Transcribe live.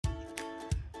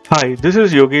Hi, this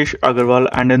is Yogesh Agarwal,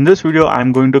 and in this video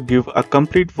I'm going to give a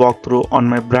complete walkthrough on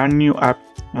my brand new app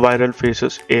Viral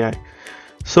Faces AI.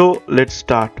 So let's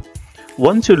start.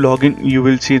 Once you log in, you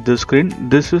will see this screen.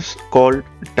 This is called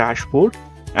dashboard,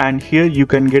 and here you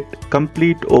can get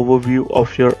complete overview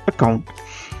of your account.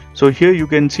 So here you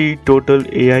can see total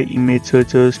AI image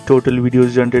searches, total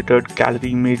videos generated,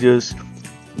 gallery images,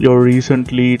 your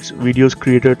recent leads, videos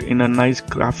created in a nice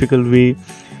graphical way,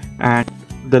 and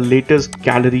the latest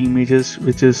gallery images,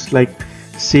 which is like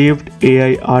saved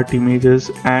AI art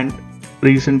images and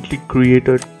recently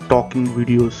created talking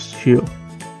videos here.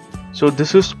 So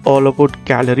this is all about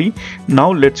gallery.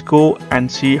 Now let's go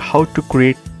and see how to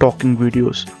create talking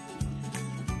videos.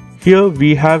 Here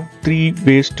we have three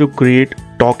ways to create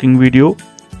talking video.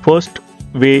 First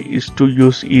way is to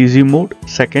use easy mode,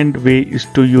 second way is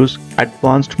to use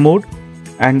advanced mode,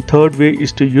 and third way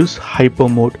is to use hyper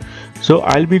mode. So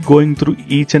I'll be going through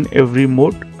each and every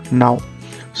mode now.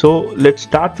 So let's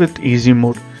start with easy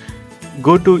mode.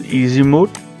 Go to easy mode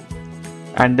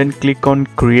and then click on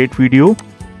create video.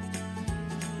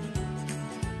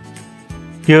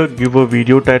 Here give a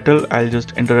video title. I'll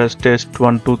just enter as test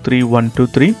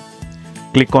 123123.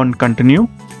 Click on continue.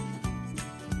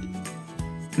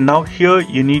 Now here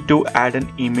you need to add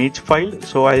an image file.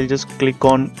 So I'll just click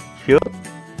on here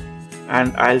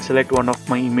and I'll select one of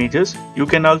my images. You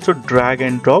can also drag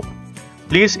and drop.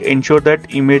 Please ensure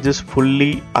that image is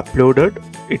fully uploaded.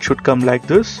 It should come like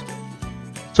this.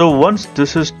 So once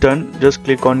this is done, just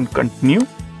click on continue.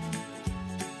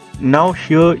 Now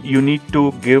here you need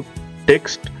to give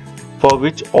text for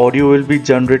which audio will be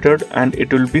generated and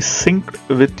it will be synced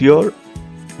with your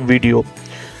video.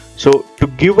 So to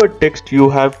give a text, you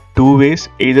have two ways.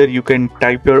 Either you can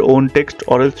type your own text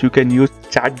or else you can use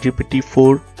ChatGPT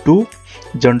 4 to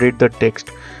generate the text.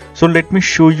 So let me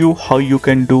show you how you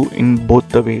can do in both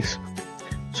the ways.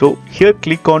 So here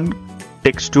click on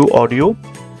text to audio.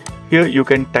 Here you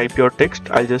can type your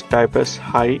text. I'll just type as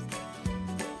hi,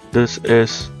 this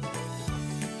is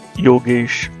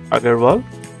Yogesh Agarwal,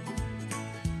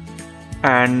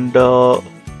 and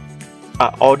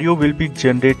audio will be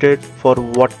generated for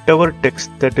whatever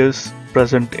text that is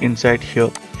present inside here.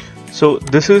 So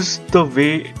this is the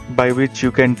way by which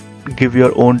you can give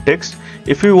your own text.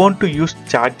 If you want to use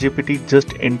ChatGPT,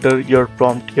 just enter your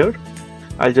prompt here.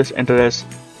 I'll just enter as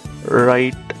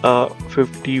write a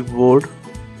 50 word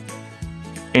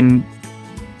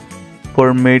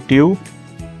informative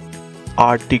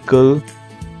article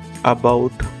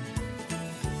about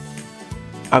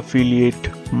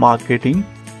affiliate marketing,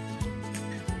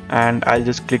 and I'll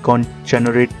just click on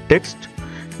generate text.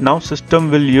 Now system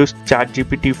will use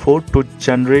ChatGPT 4 to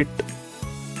generate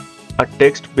a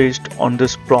text based on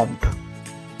this prompt.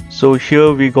 So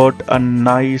here we got a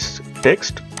nice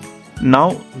text.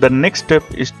 Now the next step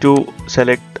is to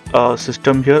select a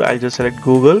system. Here I'll just select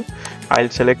Google. I'll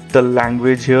select the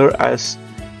language here as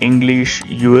English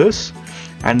US,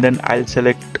 and then I'll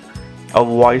select a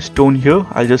voice tone here.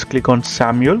 I'll just click on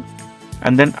Samuel,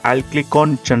 and then I'll click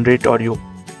on generate audio.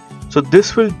 So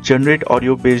this will generate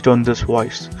audio based on this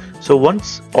voice. So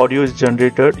once audio is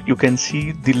generated, you can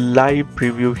see the live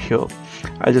preview here.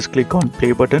 I'll just click on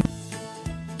play button,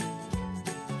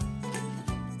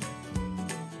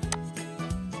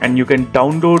 and you can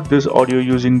download this audio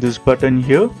using this button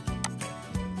here.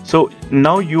 So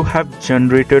now you have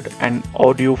generated an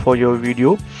audio for your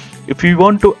video. If you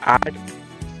want to add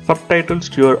subtitles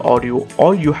to your audio,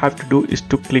 all you have to do is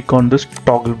to click on this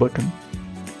toggle button.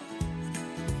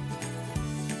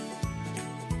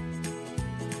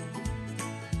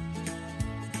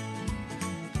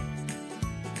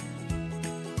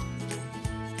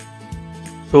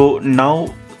 So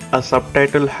now a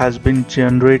subtitle has been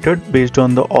generated based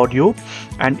on the audio,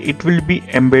 and it will be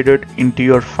embedded into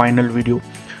your final video.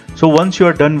 So once you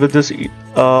are done with this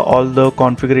all the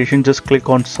configuration, just click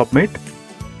on submit.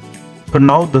 So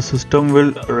now the system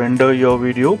will render your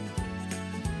video.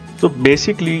 So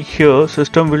basically here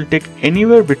system will take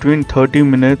anywhere between 30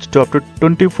 minutes to up to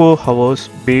 24 hours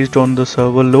based on the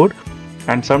server load,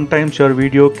 and sometimes your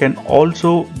video can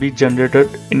also be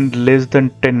generated in less than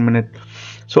 10 minutes.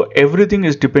 So everything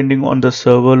is depending on the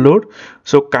server load.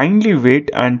 So kindly wait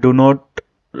and do not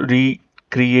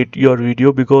recreate your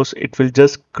video, because it will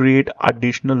just create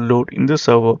additional load in the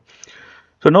server.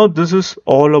 So now this is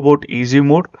all about easy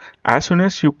mode. As soon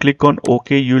as you click on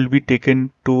OK, you will be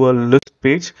taken to a list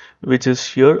page, which is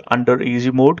here under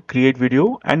easy mode, create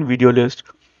video and video list.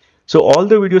 So all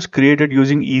the videos created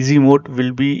using easy mode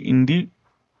will be in the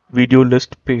video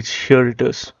list page. Here it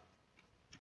is.